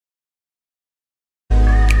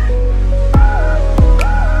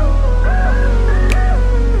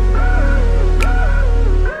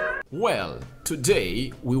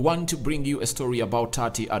Today, we want to bring you a story about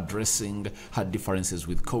Tsatsii addressing her differences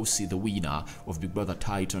with Khosi, the winner of Big Brother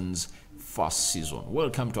Titan's first season.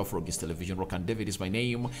 Welcome to Afro Television. Rock and David is my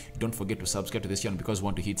name. Don't forget to subscribe to this channel because we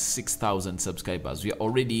want to hit 6,000 subscribers. We are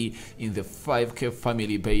already in the 5K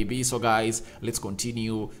family, baby. So guys, let's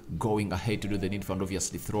continue going ahead to do the needful and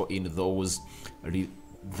obviously throw in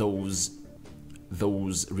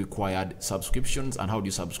those required subscriptions. And how do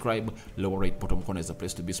you subscribe? Lower right bottom corner is the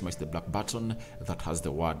place to be. Smash the black button that has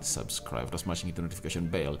the word subscribe. After smashing it, the notification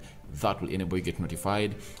bell that will enable you get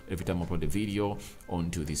notified every time I upload a video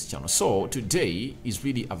onto this channel. So today is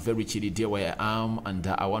really a very chilly day where I am, and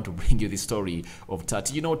I want to bring you the story of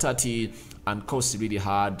Tsatsii. You know, Tsatsii and Khosi really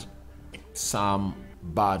had some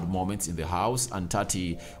bad moments in the house, and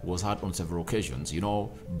Tsatsii was hurt on several occasions, you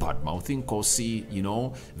know, bad mouthing Khosi, you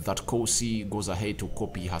know, that Khosi goes ahead to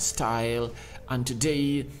copy her style. And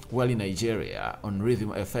today, while in Nigeria on Rhythm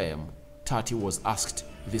FM, Tsatsii was asked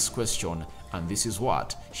this question, and this is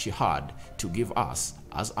what she had to give us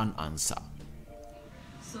as an answer.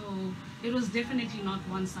 So it was definitely not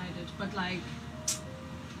one-sided, but like,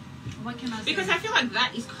 what can I say? Because I feel like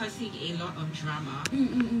that is causing a lot of drama.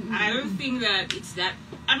 And I don't think that it's that.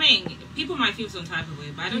 I mean, people might feel some type of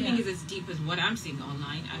way, but I don't think it's as deep as what I'm seeing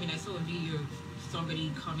online. I mean, I saw a video of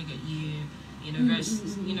somebody coming at you in a very,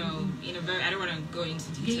 you know, in a very. I don't want to go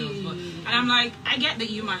into details, but and I'm like, I get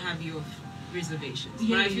that you might have your reservations,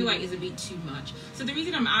 but I feel like it's a bit too much. So the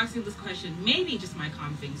reason I'm asking this question, maybe just might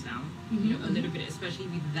calm things down, you know, a little bit, especially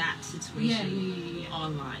with that situation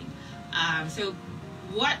online. So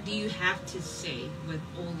what do you have to say with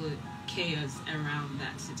all the chaos around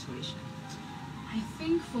that situation? I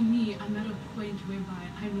think for me, I'm at a point whereby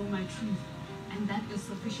I know my truth, and that is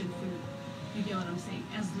sufficient for me. You get what I'm saying?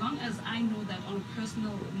 As long as I know that on a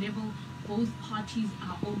personal level, both parties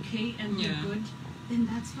are okay and we're good, then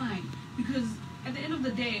that's fine. Because at the end of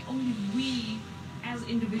the day, only we as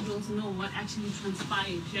individuals know what actually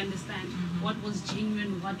transpired. You understand? What was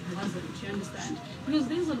genuine, what wasn't. You understand? Because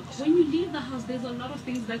when you leave the house, there's a lot of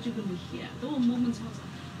things that you're going to hear. There were moments where I was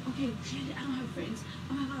like, okay, shit, I don't have friends.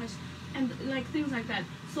 Oh my gosh. And like things like that.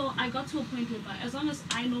 So I got to a point where as long as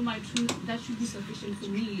I know my truth, that should be sufficient for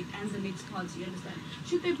me and the next cards. You understand?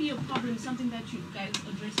 Should there be a problem, something that you guys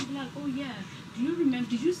address, you'd be like, oh yeah, do you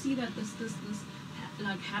remember, did you see that this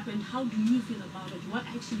like happened? How do you feel about it? What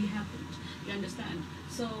actually happened? You understand?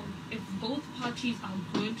 So if both parties are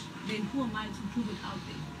good, then who am I to prove it out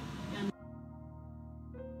there?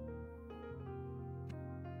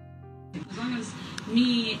 As long as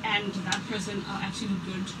me and that person are actually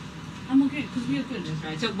good, I'm okay, because we are good. That's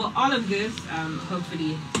right. So, well, all of this,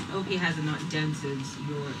 hopefully has not dented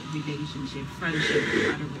your relationship, friendship.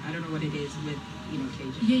 I don't know what it is with, you know,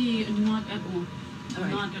 KJ. Yeah, not at all. All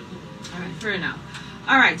right. Not at all. All right, fair enough.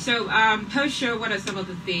 All right, so post-show, what are some of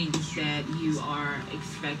the things that you are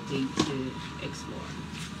expecting to explore?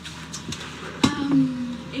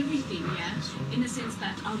 Everything, yeah. In a sense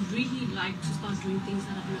that I would really like to start doing things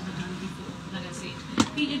that I've never done before. Like I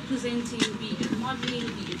said, be it presenting, be it modeling,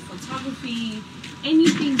 be it photography,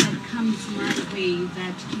 anything that comes my way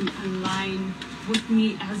that can align with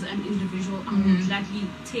me as an individual, I will gladly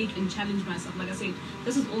take and challenge myself. Like I said,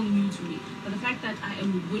 this is all new to me. But the fact that I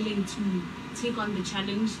am willing to take on the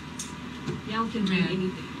challenge, y'all can do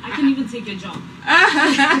anything. I can even take a job.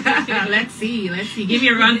 Let's see. Give me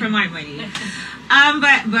a run for my money.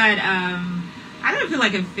 But I don't feel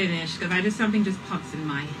like I'm finished because something just pops in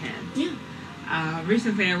my head. Yeah.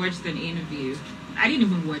 Recently I watched an interview. I didn't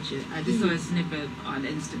even watch it. I just saw a snippet on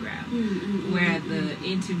Instagram where the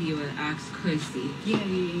interviewer asked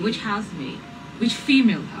Khosi, which housemate, which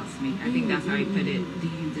female housemate, I think that's how he put it, do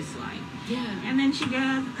you dislike? Yeah. And then she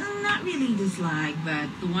goes, not really dislike, but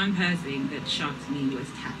the one person that shocked me was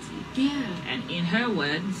Tsatsii. Yeah. And in her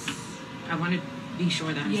words, I want to be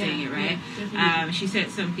sure that I'm saying it right. Yeah, she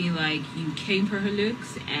said something like, you came for her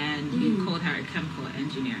looks and you called her a chemical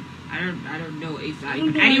engineer. I don't know if I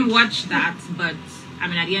didn't watch that, but I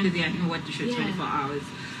mean at the end of the day I didn't watch the show 24 hours.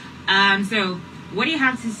 So what do you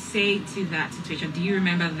have to say to that situation? Do you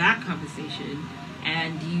remember that conversation,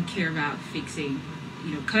 and do you care about fixing?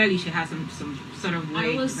 You know, clearly she has some sort of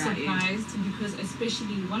way. I was surprised because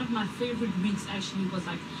especially one of my favorite weeks actually was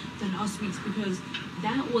like the last weeks, because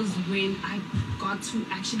that was when I got to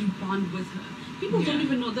actually bond with her. People don't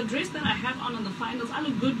even know the dress that I have on the finals. I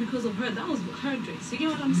look good because of her. That was her dress. You get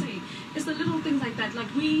what I'm saying? It's the little things like that.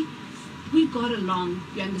 Like we got along.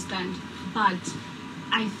 You understand? But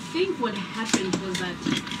I think what happened was that,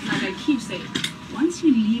 like I keep saying, once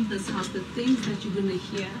you leave this house, the things that you're gonna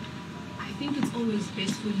hear, I think it's always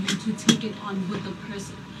best for you to take it on with the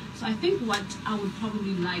person. So I think what I would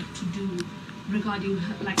probably like to do regarding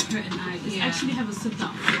her, like her and I, is actually have a sit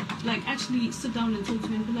down. Like actually sit down and talk to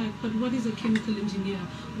me and be like, but what is a chemical engineer?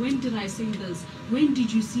 When did I say this? When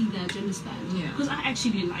did you see that? You understand? Yeah. Because I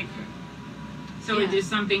actually like her. So it is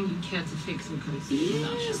something you care to fix with Khosi?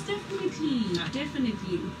 Yes, definitely.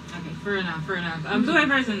 Definitely. Okay, fair enough.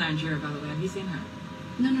 Whoever is in Nigeria, by the way, have you seen her?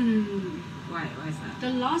 No. Why is that? The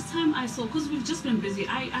last time I saw, because we've just been busy,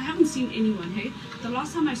 I haven't seen anyone, hey? The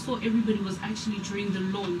last time I saw everybody was actually during the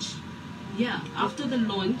launch. Yeah, after the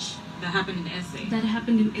launch. That happened in SA? That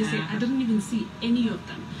happened in SA. I didn't even see any of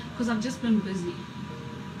them, because I've just been busy.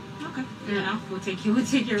 Okay, fair enough. We'll take your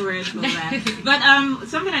word for that. But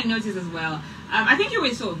something I noticed as well, I think you're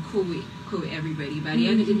always so cool with everybody. By the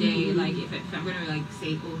end of the day, like if I'm gonna like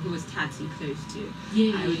say, oh, who was Tsatsii close to?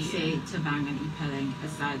 I would say Thabang and Ipeleng,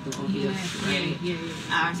 aside the obvious, right?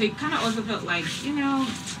 So it kind of also felt like, you know,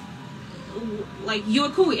 like you were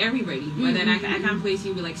cool with everybody, but then I can't place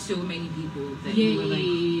you with like so many people that you were like,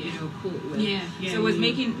 you know, cool with. So was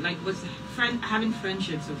making like having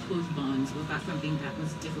friendships or close bonds, was that something that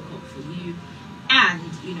was difficult for you? And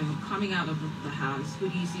you know, coming out of the house, who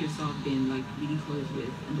do you see yourself being like really close with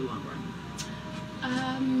in the long run?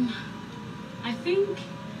 I think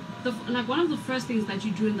like one of the first things that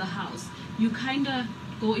you do in the house, you kind of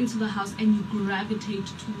go into the house and you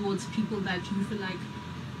gravitate towards people that you feel like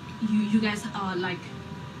you guys are like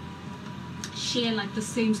share like the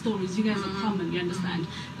same stories. You guys are common. You understand?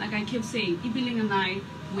 Like I kept saying, Ipeleng and I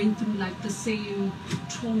went through like the same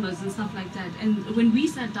traumas and stuff like that, and when we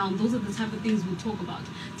sat down, those are the type of things we talk about.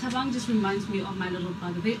 Thabang just reminds me of my little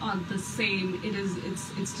brother. They are the same.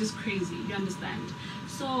 It's just crazy. You understand?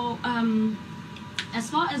 So as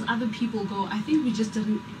far as other people go, I think we just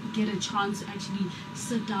didn't get a chance to actually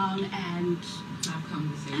sit down and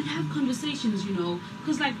have conversations, you know,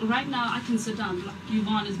 because like right now I can sit down, like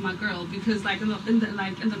Yvonne is my girl, because like in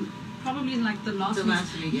the probably in like the last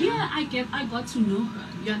week, I got to know her,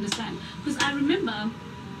 you understand? Because I remember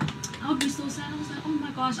I would be so sad. I was like, oh my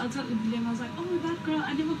gosh, I'll tell Ipeleng, I was like, oh, that girl,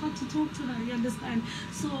 I never got to talk to her, you understand?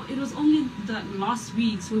 So it was only the last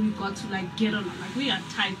weeks when we got to like get on, like we are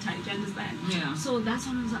tight, you understand? Yeah. So that's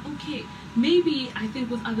when I was like, okay, maybe I think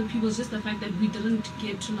with other people it's just the fact that we didn't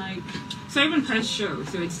get to like. So even post show,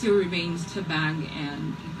 so it still remains Thabang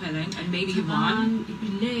and Ipeleng and maybe Yvonne.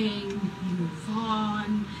 Ipeleng,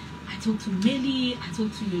 Yvonne. I talked to Millie, I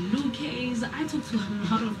talked to Lucas, I talked to a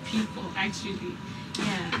lot of people actually.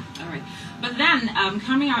 Yeah. All right. But then,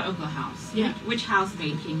 coming out of the house, which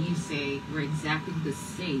housemate can you say were exactly the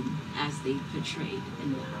same as they portrayed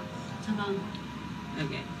in the house? Thabang.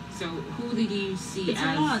 Okay. So who did you see It's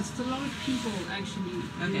a lot of people actually.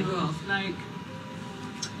 Okay, who else? Like,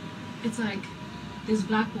 it's like, there's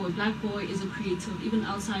Black Boy. Black Boy is a creative. Even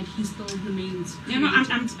outside, he still remains creative. No,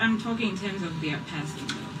 I'm talking in terms of their passing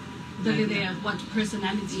though. Their what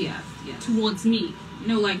personality? Yeah. Towards me.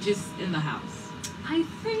 No, like just in the house. I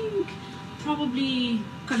think probably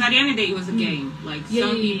because at the end of the day it was a game. Like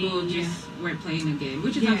some people just were playing a game,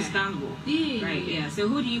 which is understandable. Right? Yeah. So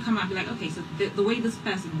who do you come out and be like, okay, so the way this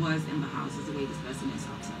person was in the house is the way this person is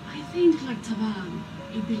outside? I think like Thabang,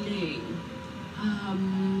 Ipeleng,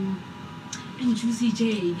 and Juicy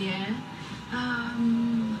J.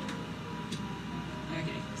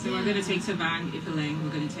 Okay. So we're gonna take Thabang, Ipeleng. We're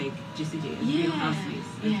gonna take Juicy J as real housemates.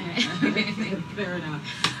 Okay. Fair enough.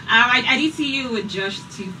 I did see you with Josh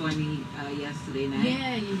Too Funny yesterday night.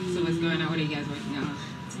 Yeah. So what's going on? What are you guys working on?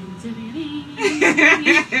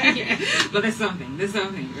 But there's something,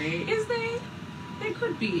 right? Is there? There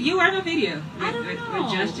could be. You were in a video with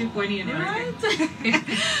Josh Too Funny and everything.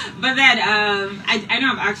 But then I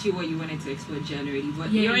know I've asked you what you wanted to explore generally,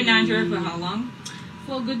 but you're in Nigeria for how long?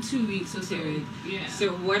 For a good 2 weeks or so. Yeah.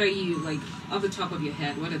 So what are you, like, off the top of your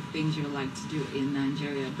head, what are the things you like to do in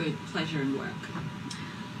Nigeria, both pleasure and work?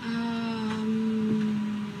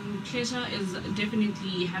 Pleasure is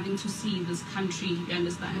definitely having to see this country, you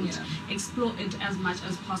understand, explore it as much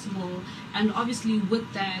as possible, and obviously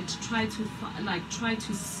with that try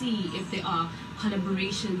to see if there are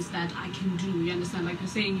collaborations that I can do, you understand, like you're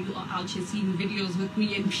saying, you are out here seeing videos with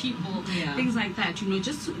me and people, things like that, you know,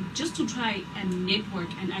 just to try and network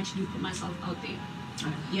and actually put myself out there.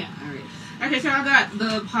 Yeah. All right. Okay, so I got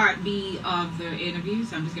the part B of the interview,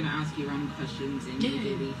 so I'm just going to ask you random questions and you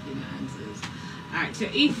give me answers. All right, so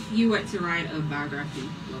if you were to write a biography,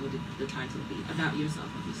 what would the title be? About yourself,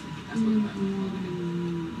 obviously. That's what the biography would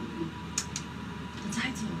be. The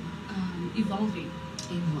title, Evolving.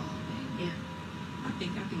 Yeah. I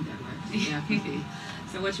think that works. Yeah, okay.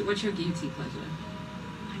 So what's your guilty pleasure?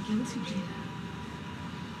 My guilty pleasure?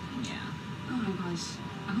 Yeah. Oh my gosh,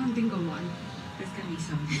 I can't think of one. There's gotta be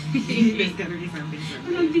something. There's gotta be something. I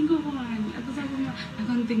can't think of one. I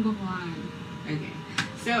can't think of one. Okay.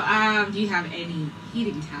 So, do you have any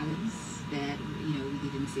hidden talents that we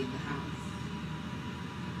didn't see in the house?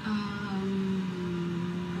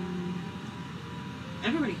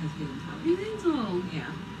 Everybody has hidden talents. You think so?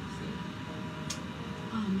 Yeah.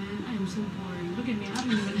 Oh man, I am so boring. Look at me. I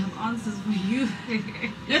don't even have answers for you.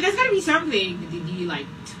 No, there's gotta be something. Do you like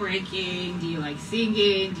twerking? Do you like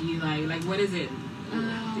singing? Do you like what is it? I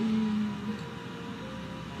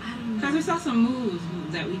don't know. Because we saw some moves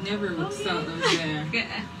that we never saw those there.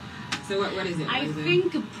 So what is it? I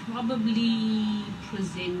think probably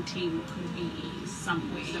presenting could be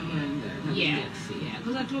somewhere in there. Yeah,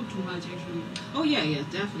 because I talk too much actually. Oh yeah,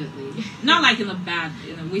 definitely. Not like in a bad.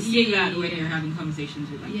 We see that when you're having conversations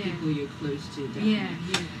with people you're close to.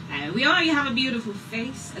 Definitely. Yeah. We all have a beautiful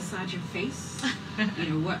face aside your face.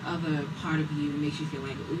 What other part of you makes you feel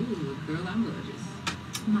like, ooh, girl, I'm gorgeous?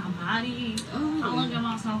 My body. Oh. I look at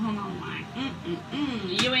myself and I'm like,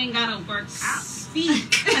 you ain't gotta work out.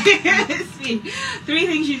 Speak. Speak. 3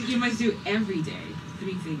 things you must do every day.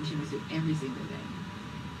 3 things you must do every single day.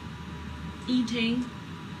 Eating.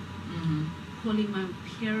 Calling my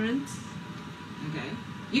parents. Okay.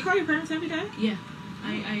 You call your parents every day? Yeah.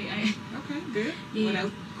 I Okay, good. Yeah, What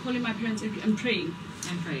else? Calling my parents and praying.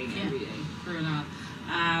 And praying every day. Fair enough.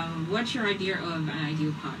 What's your idea of an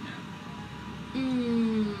ideal partner?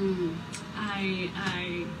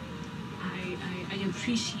 I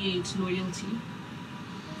appreciate loyalty.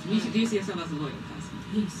 Do you see yourself as a loyal person?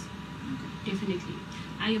 Yes, definitely.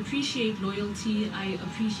 I appreciate loyalty. I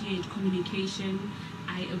appreciate communication.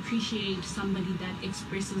 I appreciate somebody that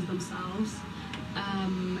expresses themselves.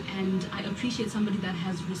 And I appreciate somebody that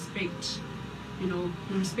has respect. You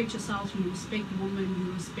respect yourself, you respect the woman,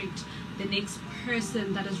 you respect the next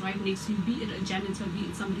person that is right next to you, be it a janitor, be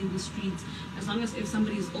it somebody in the streets. As long as if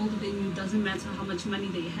somebody is older than you, doesn't matter how much money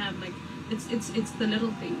they have, like it's the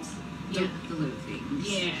little things. Yeah. The little things.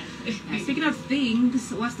 Yeah. Speaking of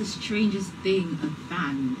things, what's the strangest thing a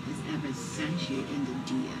fan has ever sent you in the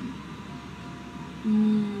DM?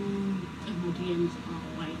 My DMs are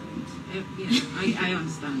wild. Yeah, I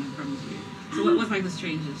understand. I promise you. So what's like the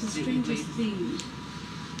strangest thing?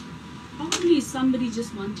 Probably somebody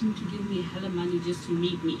just wanting to give me hella money just to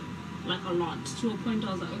meet me. Like a lot. To a point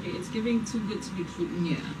I was like, okay, it's giving too good to be true.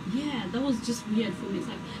 Yeah, that was just weird for me. It's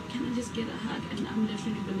like, can I just get a hug? And I'm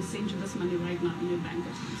literally going to send you this money right now in your bank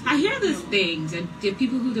account. I hear these things, and there are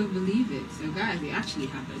people who don't believe it. So guys, it actually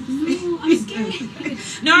happens. No, I'm scared.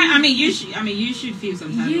 No, I mean you should feel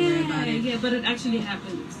some type of way about it. Yeah, but it actually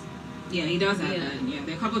happens. Yeah, it does happen. Yeah,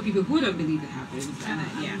 there are a couple of people who don't believe it happens.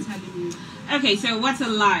 I'm telling you. Okay, so what's a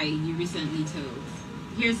lie you recently told?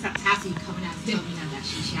 Here's Tsatsii coming out to tell me now that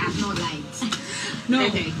she has no light. No,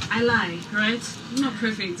 okay. I lie, right? Not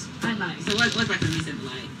perfect. I lie. So what's like a recent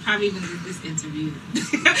lie? Probably even this interview.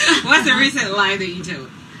 What's a recent lie that you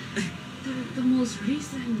told? The most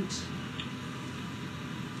recent.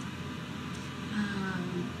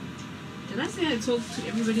 Did I say I talked to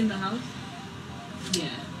everybody in the house? Yeah.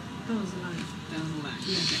 That was a lie.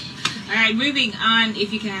 Yeah. Okay. All right, moving on.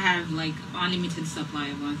 If you can have like unlimited supply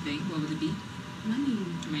of one thing, what would it be?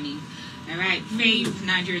 Money. All right. Favorite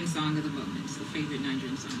Nigerian song of the moment. The favorite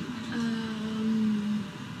Nigerian song of the moment.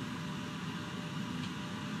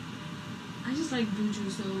 I just like Buju,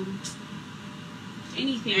 so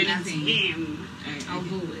anything that's him, right, I'll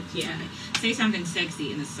go with. Yeah. Okay. Say something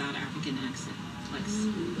sexy in a South African accent.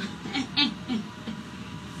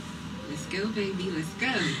 Let's go, baby. Let's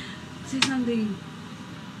go. Say something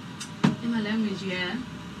in my language, yeah.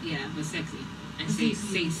 Yeah, but sexy. And say it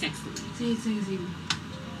sexily. Say it sexy.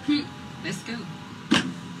 Let's go.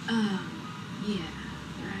 Yeah.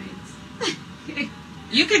 Right.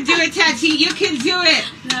 You can do it, Tati. You can do it.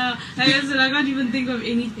 No, like I said, I can't even think of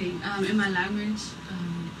anything. In my language,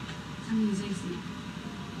 something sexy.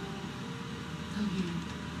 Okay.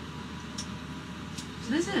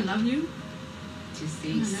 Should I say I love you? Just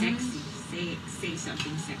say sexy. Say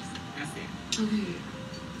something sexy. That's it. Okay.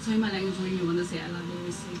 So in my language, when you want to say I love you,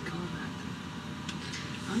 you say call that.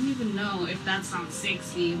 I don't even know if that sounds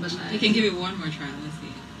sexy, but like... You can give it one more try. Let's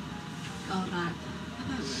see. Call that.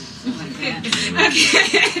 Like that.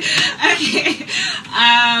 Okay.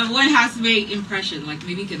 One housemate impression, like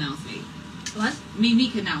Mimi Canalsmate. What? Mimi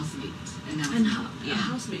Canalsmate. A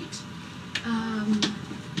housemate.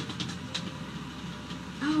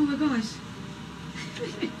 Oh my gosh.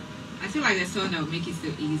 I feel like that's so that would make it so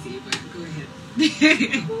easy, but go ahead.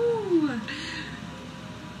 Ooh.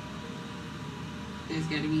 There's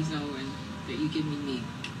gotta be someone that you can mimic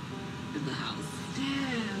in the house.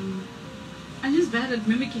 Damn. I'm just bad at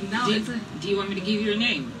mimicking now. Do you want me to give you your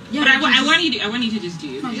name? Yeah. But I want you to just do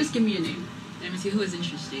your No, name. just give me your name. Let me see who is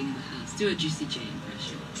interesting in the house. Do a Juicy J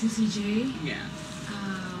impression. Juicy J. Yeah.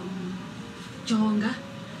 Jonga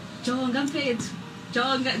Fate.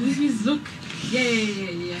 Jonga. This means look.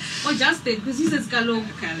 Yeah. Oh, Justin, because he says Kalo.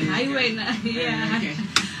 Yeah. Okay.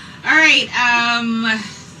 All right.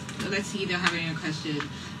 Let's see. They'll have any question.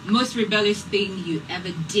 Most rebellious thing you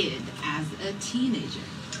ever did as a teenager?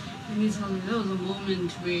 Let me tell you, there was a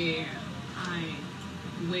moment where I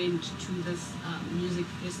went to this music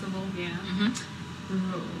festival. Yeah.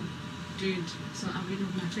 Bro, dude. So I went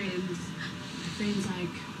with my friends. My friends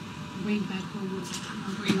like went back home. Was like,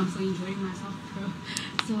 I'm going. I'm so enjoying myself, bro.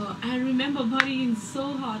 So I remember partying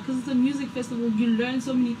so hard because it's a music festival. You learn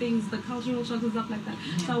so many things, the cultural shocks and stuff like that.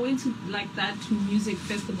 Yeah. So I went to like that music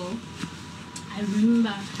festival. I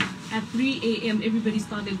remember at 3 a.m. everybody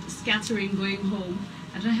started scattering, going home.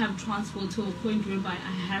 I didn't have transport to a point whereby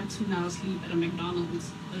I had to now sleep at a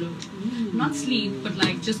McDonald's alone. Not sleep, but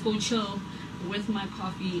like just go chill with my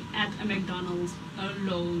coffee at a McDonald's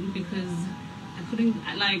alone because I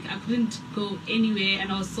couldn't go anywhere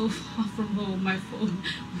and I was so far from home. My phone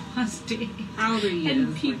was dead. How old are you?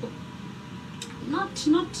 And people, not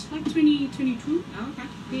like 22. Oh,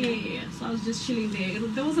 okay. Yeah. So I was just chilling there.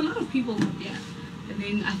 There was a lot of people. Yeah. And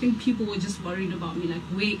then I think people were just worried about me, like,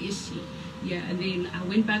 where is she? Yeah. And then I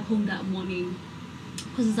went back home that morning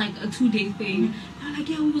because it's like a 2-day thing. I'm like,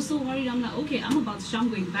 yeah, we were so worried. I'm like, okay, I'm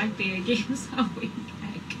going back there again. So I went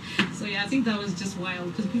back. So yeah, I think that was just wild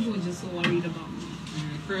because people were just so worried about me.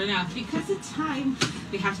 Fair enough. Because of time,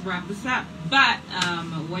 we have to wrap this up. But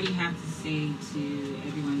what do you have to say to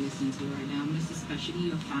everyone listening to you right now? Most especially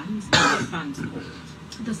your fans. Your fans.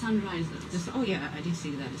 The Sunrisers. Oh yeah, I did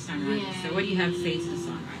say that. The Sunrisers. Yeah, so what do you have to say to the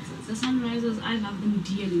Sunrisers? The Sunrisers, I love them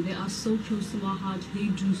dearly. They are so close to my heart. They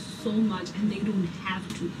do so much, and they don't have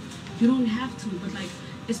to. You don't have to, but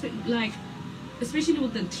especially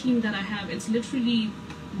with the team that I have, it's literally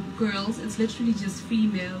girls. It's literally just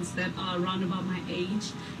females that are around about my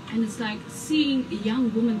age, and it's like seeing a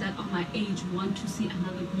young woman that are my age want to see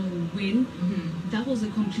another girl win. That was a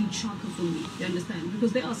complete shocker for me. You understand?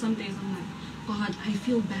 Because there are some days I'm like, God, I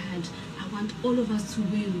feel bad. I want all of us to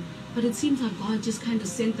win. But it seems like God just kind of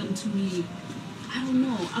sent them to me. I don't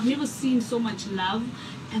know. I've never seen so much love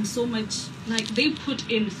and so much, like, they put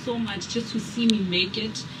in so much just to see me make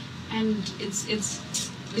it. And it's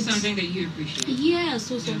something that you appreciate. Yeah,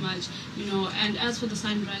 so much. You know, and as for the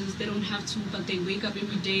Sunrisers, they don't have to, but they wake up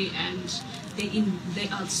every day and they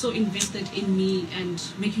are so invested in me and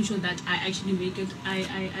making sure that I actually make it.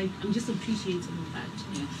 I'm just appreciative of that.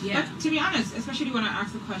 Yeah. But to be honest, especially when I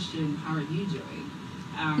asked the question, how are you doing?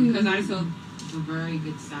 Because I saw the very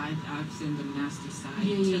good side. I've seen the nasty side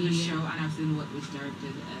to the show, and I've seen what was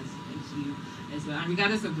directed as you as well. And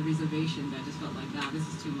regardless of the reservations, I just felt like, nah, this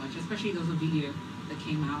is too much. Especially there was a video that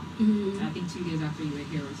came out, I think 2 days after you were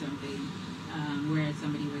here or something, where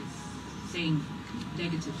somebody was saying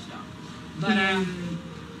negative stuff. But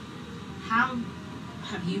how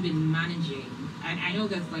have you been managing? And I know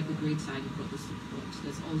that's like the great side, you've got the support.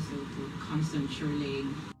 There's also the constant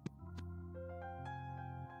trolling.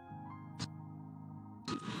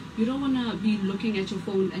 You don't want to be looking at your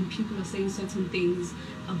phone and people are saying certain things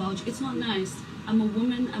about you. It's not nice. I'm a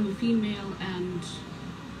woman, I'm a female, and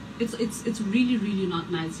it's really, really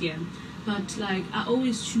not nice, yeah. But like, I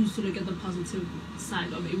always choose to look at the positive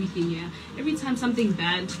side of everything, yeah. Every time I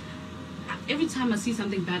see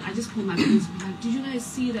something bad, I just call my parents and be like, did you guys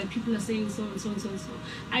see that people are saying so and so and so and so?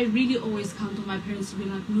 I really always count on my parents to be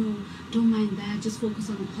like, no, don't mind that, just focus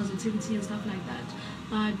on positivity and stuff like that.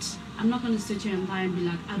 But I'm not going to sit here and lie and be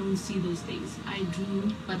like, I don't see those things. I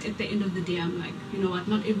do, but at the end of the day, I'm like, you know what,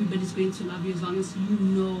 not everybody's going to love you as long as you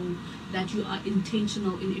know that you are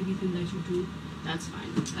intentional in everything that you do. That's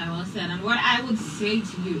fine. Well said. And what I would say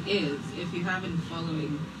to you is, if you haven't been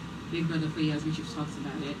following Big Brother for years, which you've talked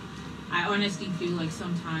about it, I honestly feel like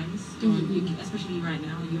sometimes, especially right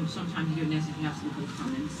now, sometimes you don't necessarily have to look at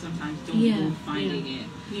comments. Sometimes don't go finding it.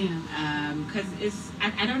 Yeah. Because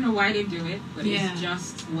I don't know why they do it, but it's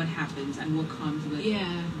just what happens and what comes with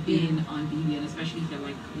being on BB, and especially if you're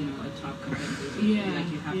like, you know, a top competitor,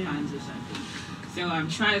 like you have fans or something. So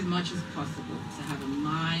try as much as possible to have a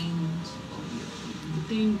mind of your own.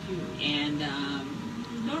 Thank you. And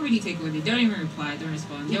don't really take with it. Don't even reply. Don't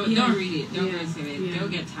respond. Don't read it. Don't go to it. They'll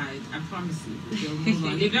get tired. I promise you. They'll move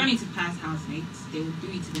on. They've done it to past housemates. They will do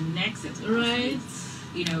it to the next set of housemates.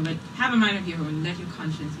 you know, but have a mind of your own. Let your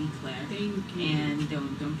conscience be clear. Thank you. And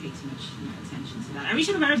don't pay too much attention to that. I wish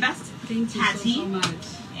you the very best. Thank you so much.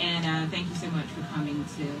 And thank you so much for coming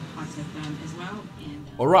to Hot FM as well. And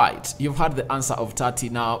all right, you've heard the answer of Tati.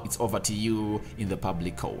 Now it's over to you in the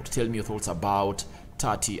public court. Tell me your thoughts about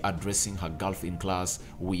Tati addressing her girlfriend in class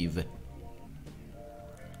with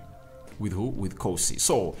who? With Khosi.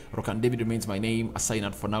 So, Rokan David remains my name. A sign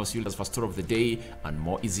out for now. See you guys for story of the day, and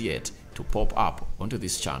more is yet to pop up onto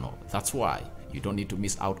this channel. That's why you don't need to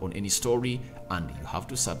miss out on any story, and you have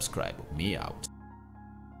to subscribe. Me out.